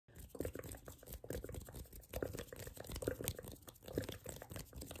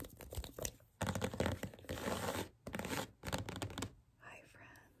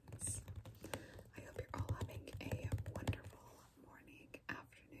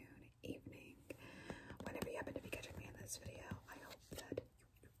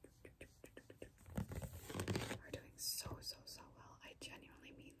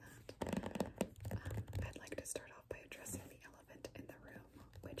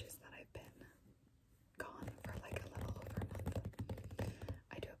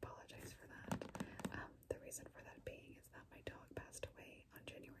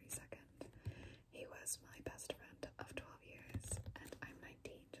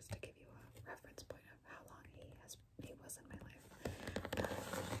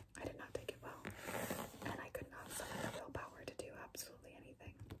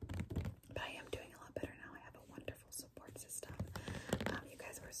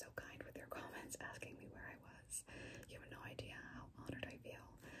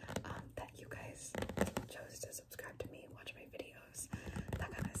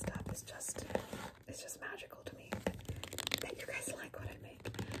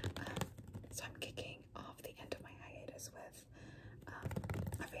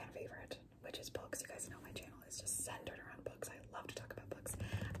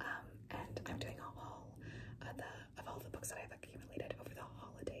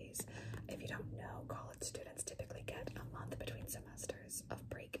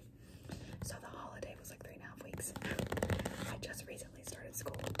started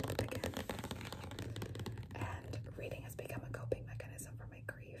school again, and reading has become a coping mechanism for my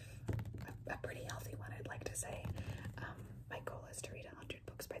grief. A pretty healthy one, I'd like to say. My goal is to read 100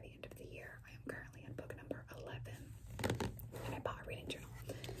 books by the end of the year. I am currently on book number 11, and I bought a reading journal.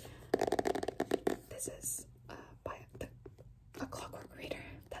 This is by a Clockwork Reader.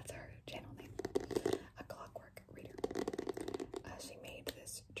 That's her channel name. A Clockwork Reader. She made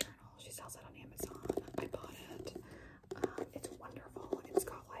this journal. She sells it on Amazon. I bought it. It's wonderful. It's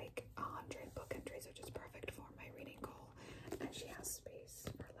got like 100 book entries, which is perfect for my reading goal. And she has space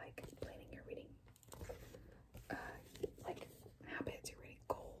for like planning your reading, like habits, your reading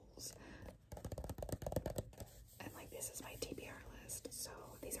goals. And like this is my TBR list. So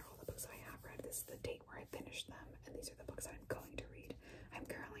these are all the books that I have read. This is the date where I finished them, and these are the books that I'm going to read. I'm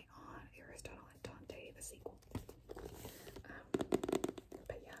currently on Aristotle and Dante, the sequel.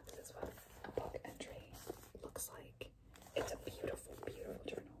 But yeah, this is what a book entry looks like. It's a beautiful, beautiful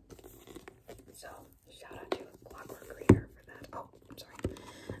journal. So shout out to Clockwork Reader for that. Oh, I'm sorry.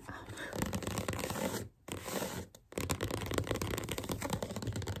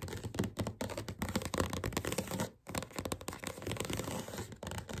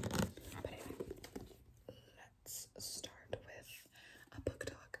 But anyway, let's start with a book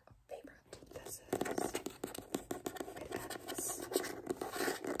talk favorite. This is It Ends with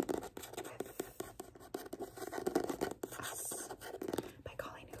Us by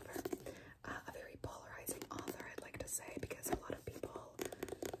Colleen Hoover. A very polarizing author, I'd like to say, because a lot of people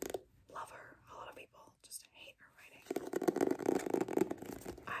love her, a lot of people just hate her writing.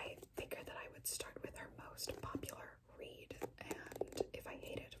 I figured that I would start with her most popular read, and if I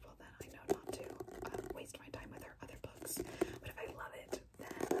hate it, well then I know not to waste my time with her other books. But if I love it,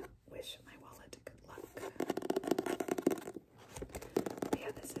 then wish my wallet good luck. But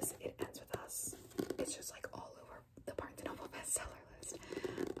yeah, this is It Ends With Us. It's just like all over the Barnes & Noble bestseller list.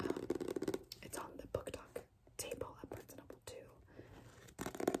 It's on the book talk table at Barnes & Noble too.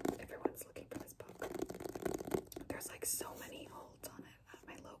 Everyone's looking for this book. There's like so many holds on it at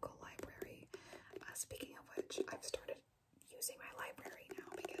my local library. Speaking of which, I've started using my library now,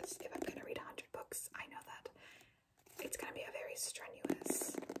 because if I'm gonna read 100 books, I know that it's gonna be a very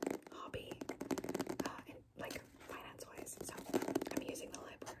strenuous hobby, in like finance-wise. So I'm using the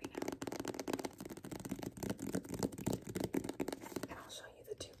library now. And I'll show you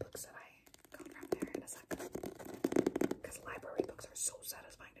the 2 books that I got from there in a second, because library books are so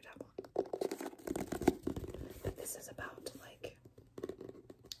satisfying to tap on. But this is about like,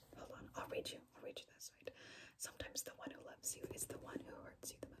 hold on, I'll read you this, right? Sometimes the one who loves you is the one who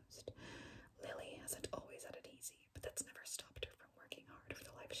hurts you the most. Lily hasn't always had it easy, but that's never stopped her from working hard for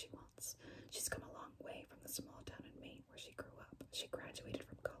the life she wants. She's come a long way from the small town in Maine where she grew up. She graduated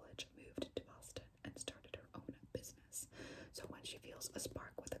from college, moved to Boston, and started her own business. So when she feels a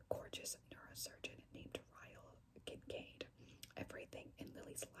spark with a gorgeous neurosurgeon named Ryle Kincaid, everything in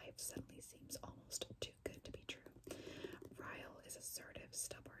Lily's life suddenly seems almost too good to be true. Ryle is assertive,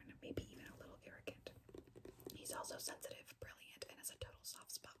 stubborn, maybe even a little arrogant. He's also sensitive, brilliant, and has a total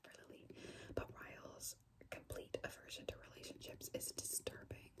soft spot for Lily. But Ryle's complete aversion to relationships is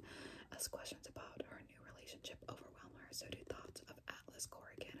disturbing. As questions about her new relationship overwhelm her, so do thoughts of Atlas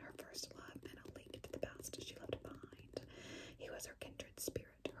Corrigan, her first love, and a link to the past she left behind. He was her kindred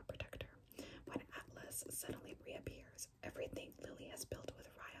spirit, her protector. When Atlas suddenly reappears, everything Lily has built with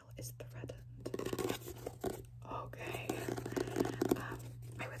Ryle is threatened. Okay.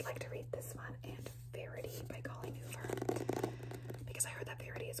 I would like to read this one and Verity by Colleen Hoover, because I heard that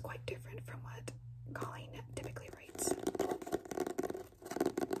Verity is quite different from what Colleen typically writes.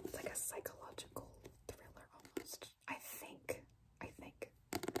 It's like a psychological thriller almost. I think. I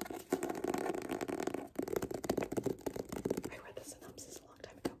read the synopsis a long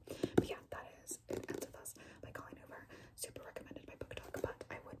time ago. But yeah, that is It Ends With Us by Colleen Hoover. Super recommended by Book Talk, but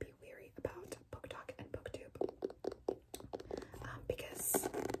I would be weary about Book Talk and BookTube. Because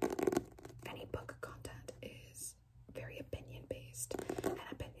any book content is very opinion-based, and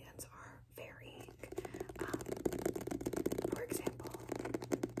opinions are varying. For example,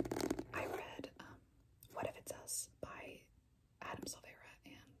 I read What If It's Us by Adam Silvera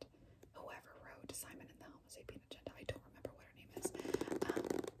and whoever wrote Simon and the Homo Sapien Agenda. I don't remember what her name is.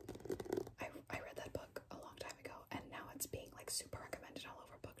 I read that book a long time ago, and now it's being like super recommended all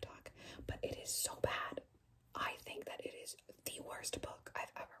over Book Talk, but it is so bad. I think that it is the worst book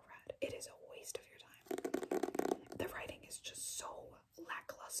I've ever read. It is a waste of your time. The writing is just so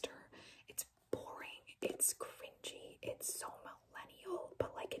lackluster. It's boring. It's cringy. It's so millennial,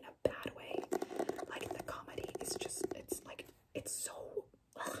 but like in a bad way. Like the comedy is just, it's like, it's so,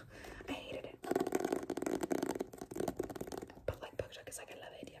 ugh, I hated it. But like Book Talk is like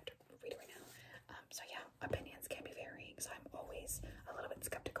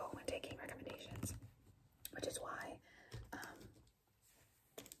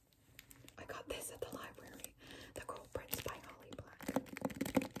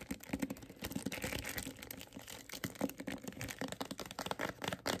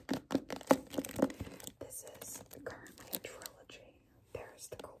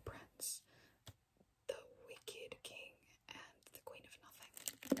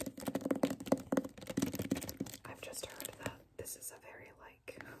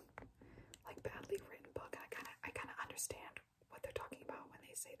understand what they're talking about when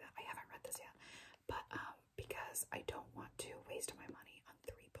they say that. I haven't read this yet, but because I don't want to waste my money on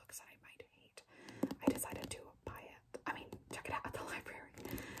 3 books that I might hate, I decided to buy it. I mean, check it out at the library.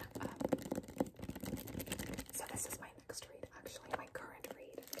 So this is my next read. Actually, my current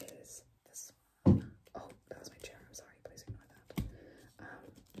read is this one. Oh, that was my chair. I'm sorry. Please ignore that.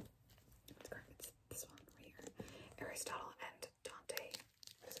 It's this one right here. Aristotle and Dante.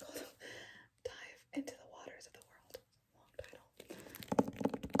 What is it called? Dive into the waters of the world. Long title.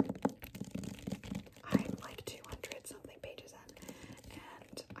 I'm like 200 something pages in,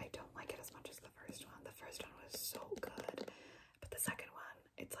 and I don't like it as much as the first one. The first one was so good, but the second one,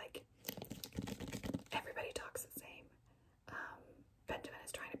 it's like everybody talks the same. Benjamin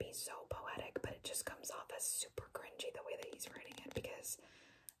is trying to be so poetic, but it just comes off as super cringy the way that he's writing it, because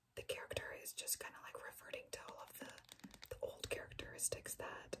the character is just kind of like reverting to all of the old characteristics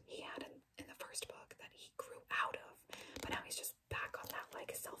that he had in the first book that he grew out of, but now he's just back on that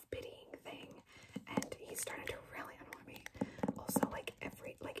like self-pitying thing, and he's starting to really annoy me. Also, like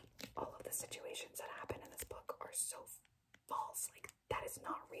all of the situations that happen in this book are so false. Like, that is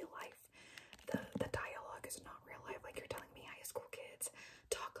not real life. The dialogue is not real life. Like, you're telling me high school kids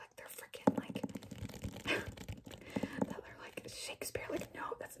talk like they're freaking like that they're like Shakespeare. Like,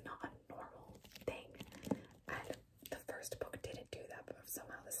 no, that's not a normal thing. And the first book didn't do that, but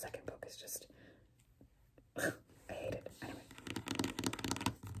somehow the second book is just I hate it. Anyway,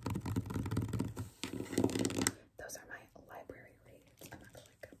 those are my library reads. I'm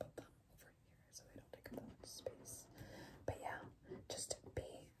actually gonna put them over here so they don't take up that much space. But yeah, just be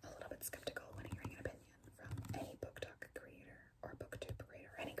a little bit skeptical when hearing an opinion from any BookTok creator or BookTube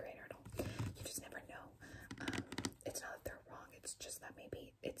creator, any creator at all. You just never know. It's not that they're wrong, it's just that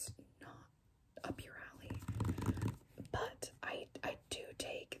maybe it's not up your alley. But I do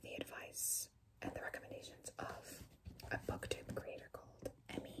take the advice and the recommendations of a BookTube creator called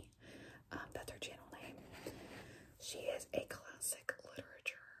Emmy. That's her channel name. She is a classic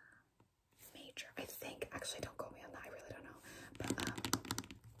literature major, I think. Actually, don't quote me on that, I really don't know.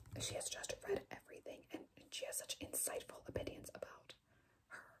 But she has just read everything, and she has such insightful opinions about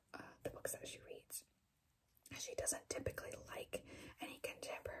her the books that she reads. She doesn't typically like any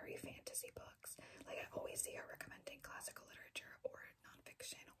contemporary fantasy books. Like, I always see her recommending classical literature or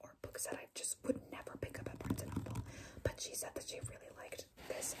nonfiction or books that I just would never pick up at Barnes & Noble. But she said that she really liked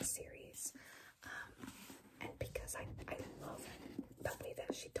this series. And because I love the way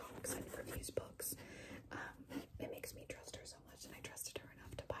that she talks and reviews books, it makes me trust her so much, and I trusted her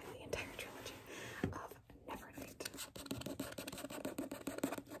enough to buy the entire trilogy of Nevernight.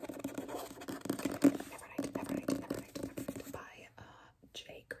 Nevernight by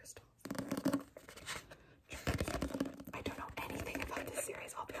J. Kristoff. I don't know anything about this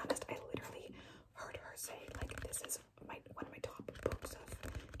series, I'll be honest. I literally heard her say, like, this is one of my top books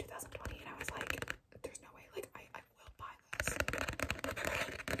of 2020, and I was like, there's no way, like, I will buy this.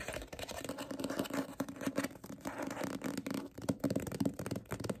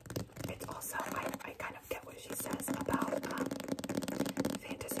 It's also, I kind of get what she says about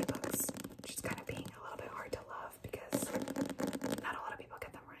fantasy books just kind of being a little bit hard to love, because not a lot of people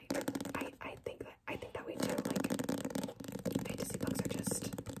get them right. I think that we do. Like, fantasy books are just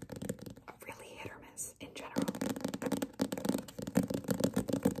really hit or miss in general.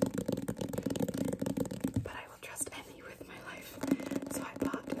 But I will trust Emmy with my life. So I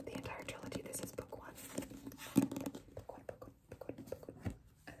bought the entire trilogy. This is book 1. Book one.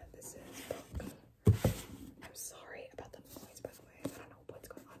 And then this is book. I'm sorry.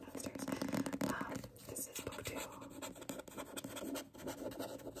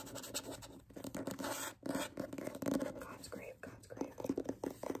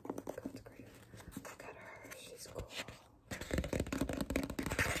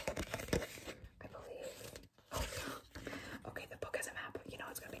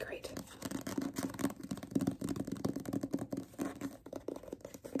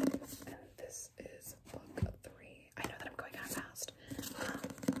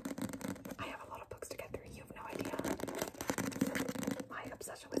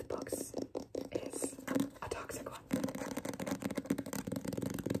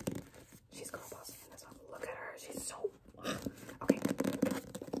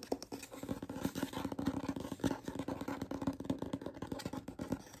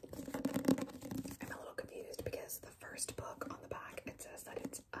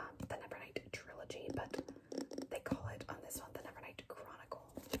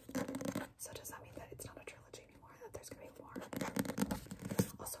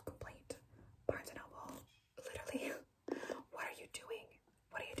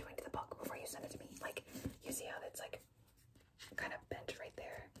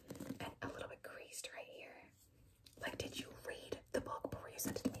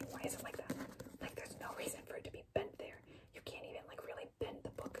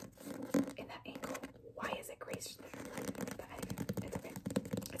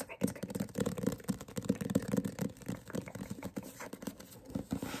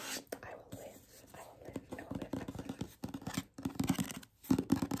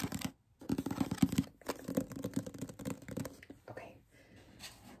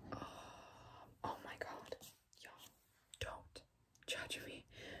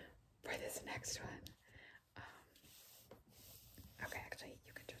 next one. Okay, actually,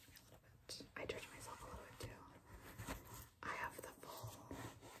 you can judge me a little bit. I judge myself a little bit too. I have the full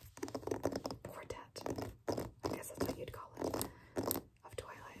quartet, I guess that's what you'd call it, of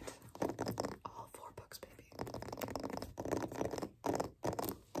Twilight. All 4 books, baby.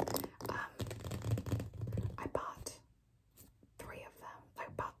 I bought 3 of them. I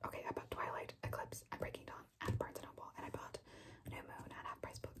bought Twilight, Eclipse, and Breaking Dawn at Barnes & Noble, and I bought New Moon at Half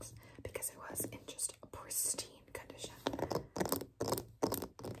Price Books because it was in just pristine condition.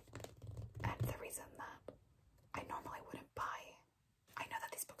 And the reason that I normally wouldn't buy, I know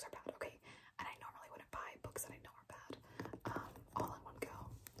that these books are bad, okay, and I normally wouldn't buy books that I know are bad, all in one go.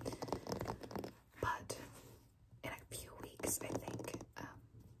 But in a few weeks, I think,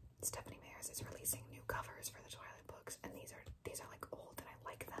 Stephanie Meyers is releasing new covers for the Twilight books, and these are like old, and I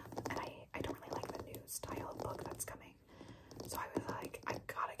like them, and I don't really like the new style of book that's coming. So I was like, I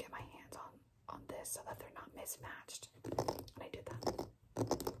gotta get my hands on this so that they're not mismatched, and I did that.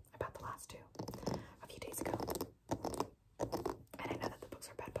 I bought the last 2 a few days ago, and I know that the books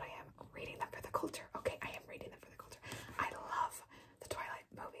are bad, but I am reading them for the culture. Okay, I am reading them for the culture. I love the Twilight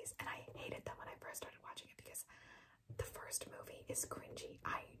movies, and I hated them when I first started watching it because the first movie is cringy.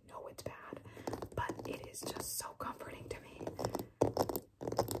 I know it's bad, but it is just so comforting to me.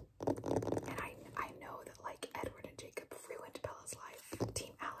 And I know that, like, Edward and Jacob ruined Bella's life.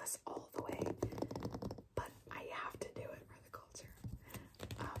 Team Alice all the way. But I have to do it for the culture.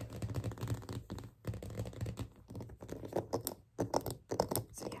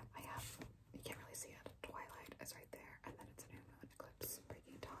 So yeah, I have, you can't really see it. Twilight is right there, and then it's a New Moon, Eclipse,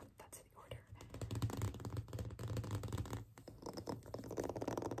 Breaking Dawn. That's the order.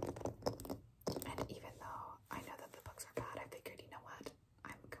 And even though I know that the books are bad, I figured, you know what?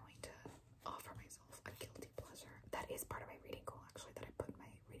 I'm going to offer myself a guilty pleasure. That is part of my reading goal, actually, that I put in my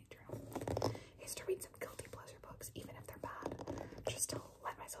reading journal, is to read some guilty pleasure books, even if they're bad, just to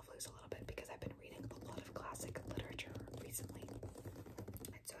let myself loose a little bit, because I've been reading a lot of classic literature recently.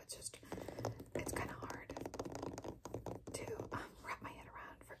 And so it's kind of hard to wrap my head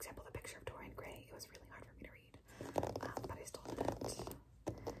around. For example, The Picture of Dorian Gray, it was really hard for me to read, but I still did it.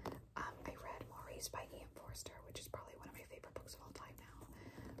 I read Maurice by E.M. Forster, which is probably one of my favorite books of all time now.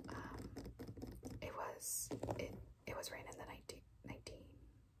 It was written in the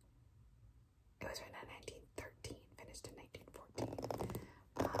 1913, finished in 1914.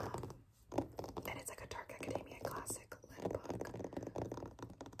 And it's like a dark academia classic lit book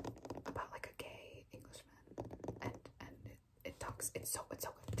about like a gay Englishman, and it talks, it's so good.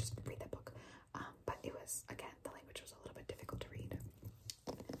 Just read that book. But it was, again, the language was a little bit difficult to read,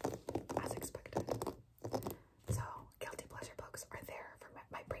 as expected. So guilty pleasure books are there for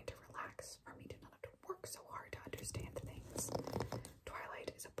my brain to relax, for me to not have to work so hard to understand things.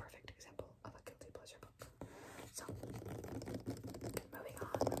 Twilight is a perfect example of a guilty pleasure book. So moving on.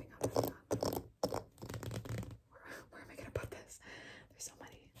 Where am I gonna put this? There's so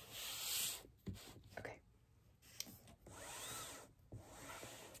many. Okay.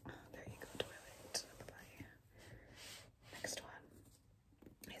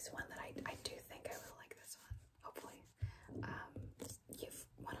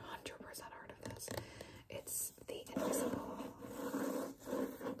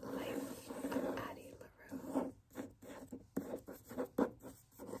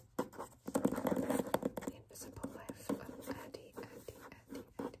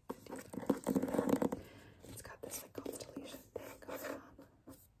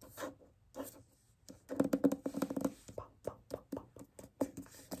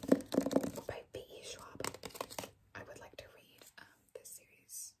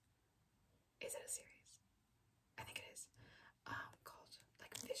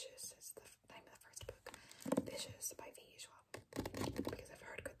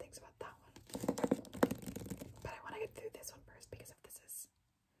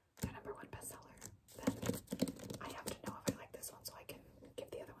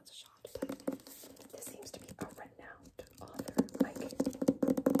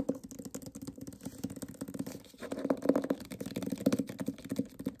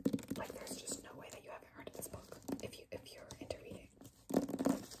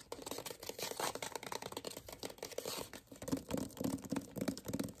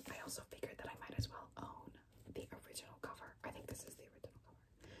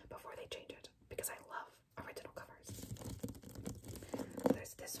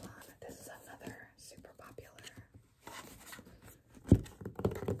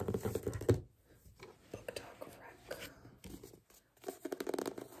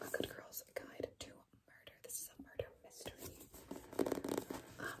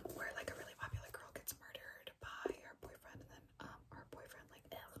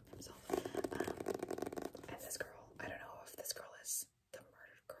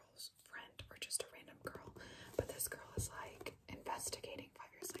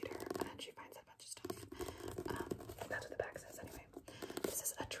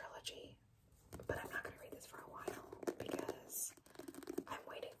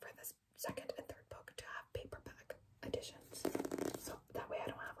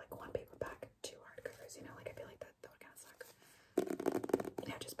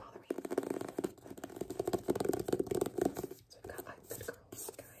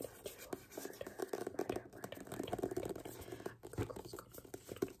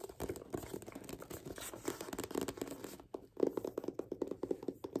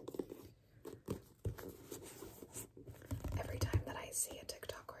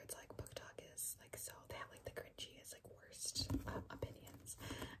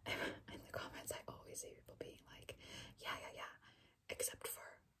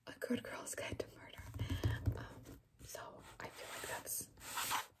 Good Girl's Guide to Murder. So I feel like that's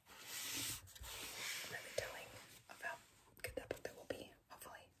really telling of how good that book that will be.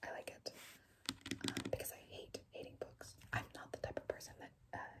 Hopefully, I like it. Because I hate hating books. I'm not the type of person that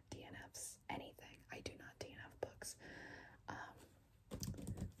DNFs anything. I do not DNF books.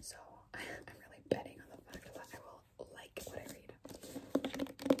 So I'm really betting on the fact that I will like what I read.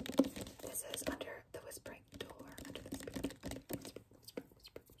 This is Under the Whispering Door. Under the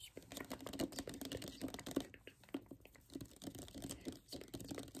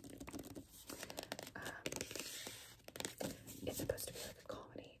it's supposed to be like a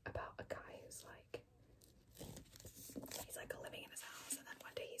comedy about a guy who's like, he's like living in his house, and then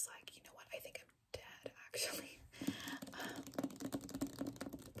one day he's like, you know what, I think I'm dead, actually.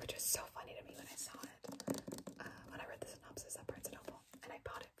 Which was so funny to me when I saw it. When I read the synopsis at Barnes & Noble, and I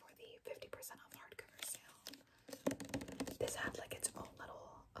bought it for the 50% off hardcover sale. This had like its own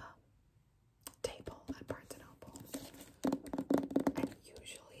little table at Barnes & Noble. And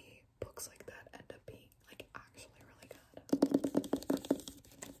usually books like that end up being like actually really good.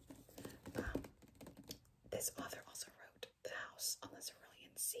 This author also wrote The House on the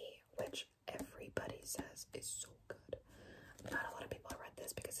Cerulean Sea, which everybody says is so good. Not a lot of people have read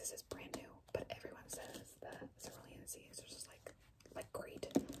this because this is brand new, but everyone says that Cerulean Sea is just like great.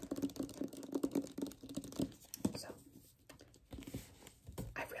 So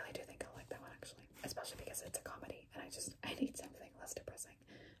I really do think I'll like that one, actually, especially because it's a comedy, and I need something less depressing,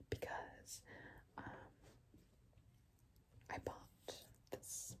 because I bought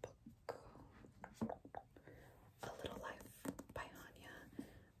this book, A Little Life by Hanya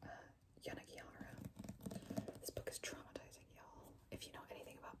Yanagihara. This book is traumatizing, y'all. If you know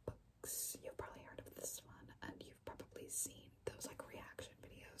anything about books, you've probably heard of this one, and you've probably seen those like reaction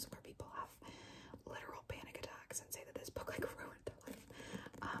videos where people have literal panic attacks and say that this book like ruined their life.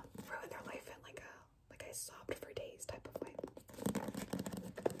 Ruined their life in like I sobbed for days type of way.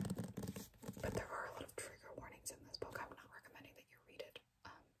 But there are a lot of trigger warnings in this book. I'm not recommending that you read it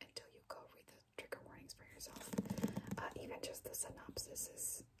until you go read the trigger warnings for yourself. Even just the synopsis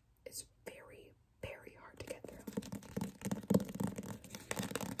is very, very hard to get through.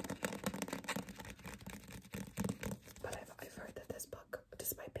 But I've heard that this book,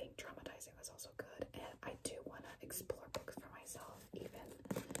 despite being traumatizing, was also good, and I do want to explore books for myself, even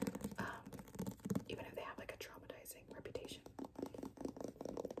if they have like a traumatizing reputation.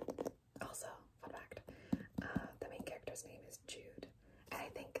 Also, fun fact, the main character's name is Jude, and I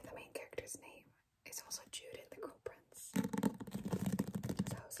think the main character's name is also Jude in The Cruel Prince.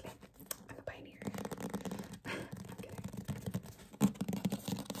 So sleep, I'm a pioneer. I'm kidding.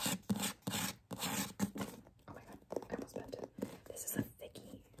 Oh my god, I almost bent it. This is a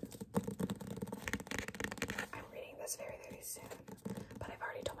thickie. I'm reading this very, very soon, but I've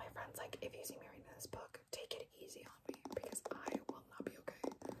already told my friends, like, if you see me reading this book, take it easy on me, because I will not be okay.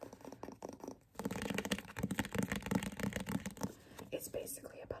 It's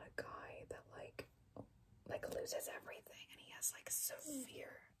basically about a guy that like loses everything, and he has like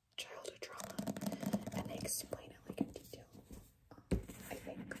severe childhood trauma, and they explain it like in detail. I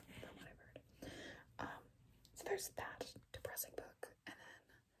think from what I've heard. So there's that depressing book, and then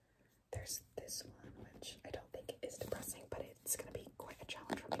there's this one, which I don't think is depressing, but it's gonna be quite a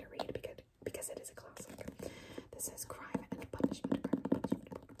challenge for me to read because it is a classic. This is Crime and Punishment.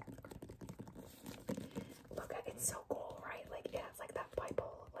 Look at it's so cool, right? Like it has like that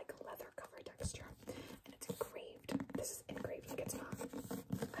Bible, like leather cover texture, and it's engraved. This is engraved, like it's not.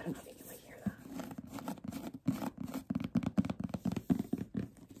 I don't know if you can like hear that.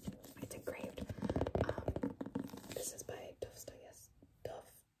 It's engraved. This is by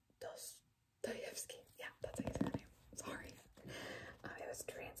Dostoevsky. Yeah, that's how you say that name. Sorry. It was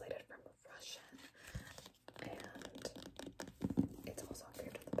translated from Russian, and it's also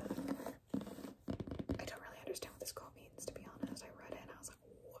engraved on the back. I don't really understand what this quote means, to be honest. I read it and I was like,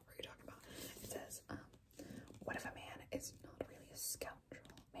 what were you talking about? It says, what if a man is not really a scoundrel?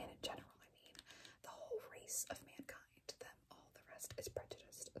 Man in general, I mean. The whole race of mankind, them, all the rest is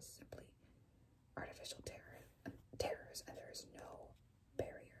prejudiced, simply artificial terrors, and there is no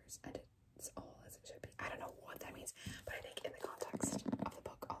barriers, and it's all as it should be. I don't know what that means, but I think in the context of the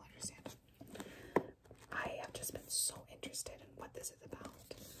book, I'll understand. I have just been so interested in what this is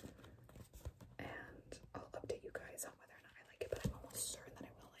about, and I'll update you guys on whether or not I like it, but I'm almost certain that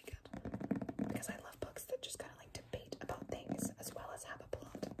I will like it, because I love books that just kind of like debate about things as well as have a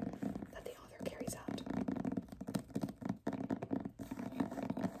plot that the author carries out.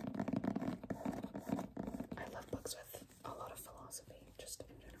 I love books with a lot of philosophy, just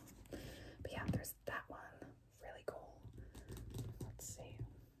in general. But yeah, there's that one. Really cool. Let's see.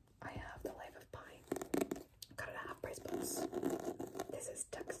 I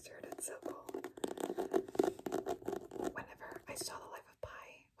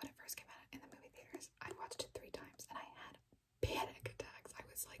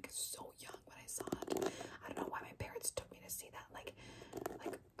so young when I saw it. I don't know why my parents took me to see that. Like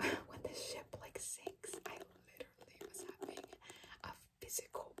when the ship like sinks, I literally was having a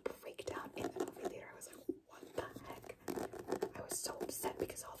physical breakdown in the movie theater. I was like, what the heck? I was so upset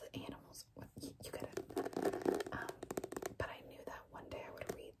because all the animals, you get it. But I knew that one day I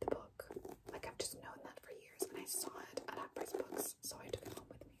would read the book. Like, I've just known that for years, and I saw it at Half-Price Books, so I took it home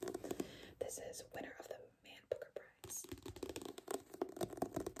with me. This is winner of the Man Booker Prize.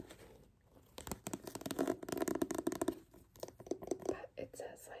 But it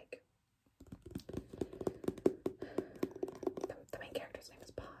says, like, the main character's name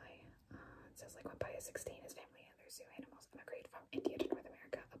is Pi. It says, like, when Pi is 16, his family and their zoo animals immigrate from India to North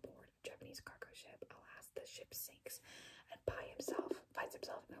America aboard a Japanese cargo ship. Alas, the ship sinks, and Pi himself finds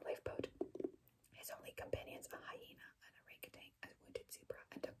himself in a lifeboat. His only companions, a hyena, an orangutan, a wounded zebra,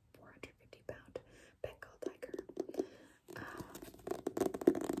 and a 450-pound Bengal tiger.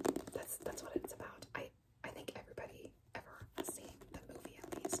 That's what it's about. I think everybody ever has seen the movie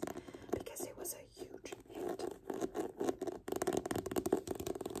at least, because it was a huge hit.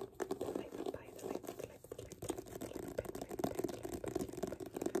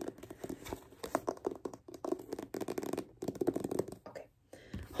 Okay.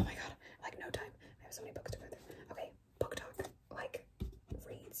 Oh my god, like no time. I have so many books to go through. Okay, book talk. Like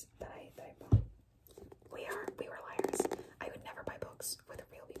reads that I bought. We were liars. I would never buy books with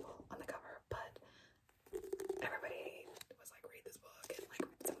real people on the cover, but everybody was like, read this book, and like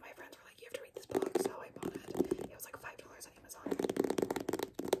some of my friends were like, you have to read this book, so I bought it. It was like $5 on Amazon.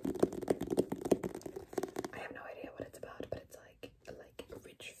 I have no idea what it's about, but it's like a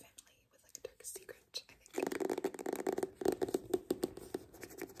rich family with like a dark secret, I think.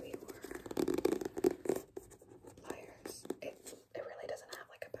 We were liars. It really doesn't have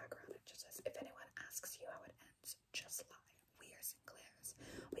like a background. It just says, if anyone asks you how it ends, just lie. We are Sinclairs.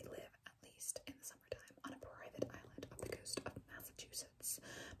 We live, at least in the summertime, on a private island off the coast of Massachusetts.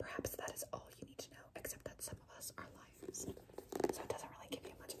 Perhaps that is all you need to know, except that some of us are liars. So it doesn't really give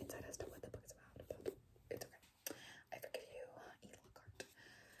you much insight as to what the book is about, but it's okay. I forgive you, E. Lockhart.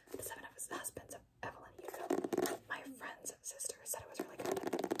 The Seven of Husbands of Evelyn Hugo. My friend's sister said it was really good.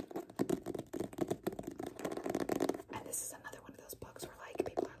 And this is another one of those books where like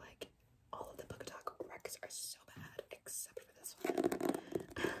people are like, all of the book talk recs are so bad, except for this one.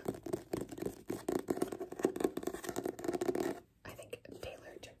 I think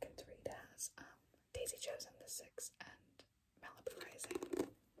Taylor Jenkins Reid has Daisy Chosen, The Six, and Malibu Rising,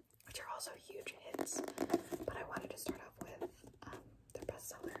 which are also huge hits. But I wanted to start off with their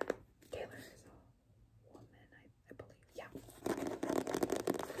bestseller. Taylor is a woman, I believe. Yeah.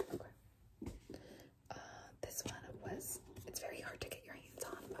 Okay. This one it's very hard to get your hands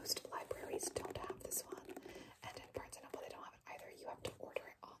on. Most libraries don't have this one, and in Barnes & Noble they don't have it either. You have to order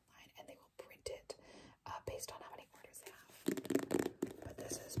it online, and they will print it based on how many orders they have. But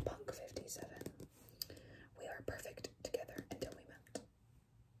this is Punk 57. We are perfect together until we met.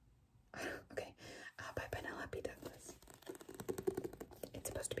 Okay, by Penelope Douglas. It's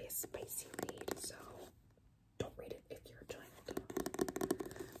supposed to be a spicy read, so don't read it if you're a child.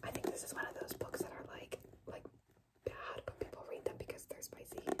 I think this is one of those books that are like bad, but people read them because they're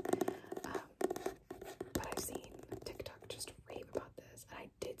spicy. But I've seen TikTok just rave about this, and I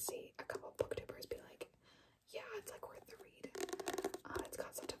did see a couple booktubers be like, yeah, it's like worth the read. It's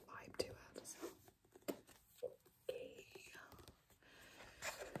got such a vibe to it, so okay.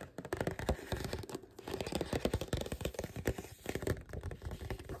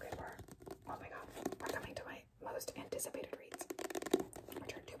 Okay, oh my god, we're coming to my most anticipated reads,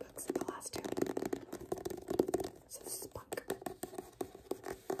 which are 2 books, the last 2. So this is Punk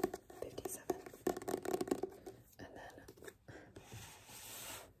 57. And then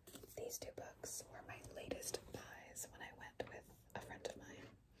these 2 books were my latest buys when I went with a friend of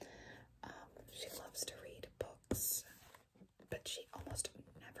mine. She loves to read books, but she almost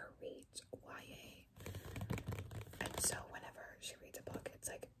never reads YA. And so whenever she reads a book, it's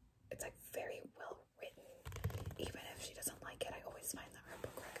like very well written. Even if she doesn't like it, I always find that her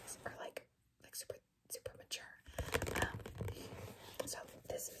book recs are like super mature. So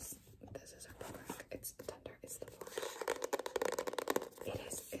this is her book rec. It's Tender is the Plot. It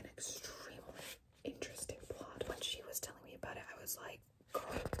is an extremely interesting plot. When she was telling me about it, I was like,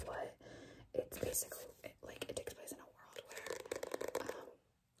 girl, what? It's basically it takes place in a world where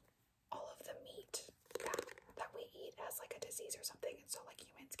all of the meat that we eat has like a disease or something, and so like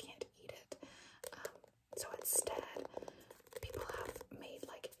humans can't eat it. So instead, people have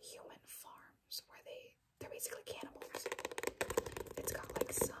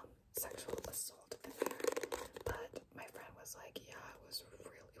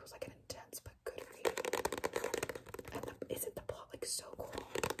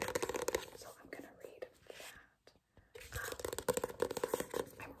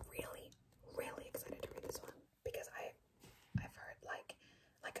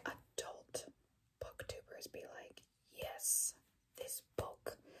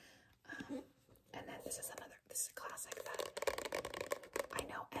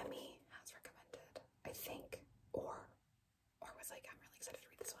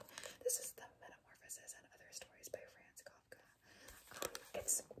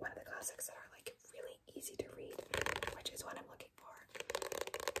classics that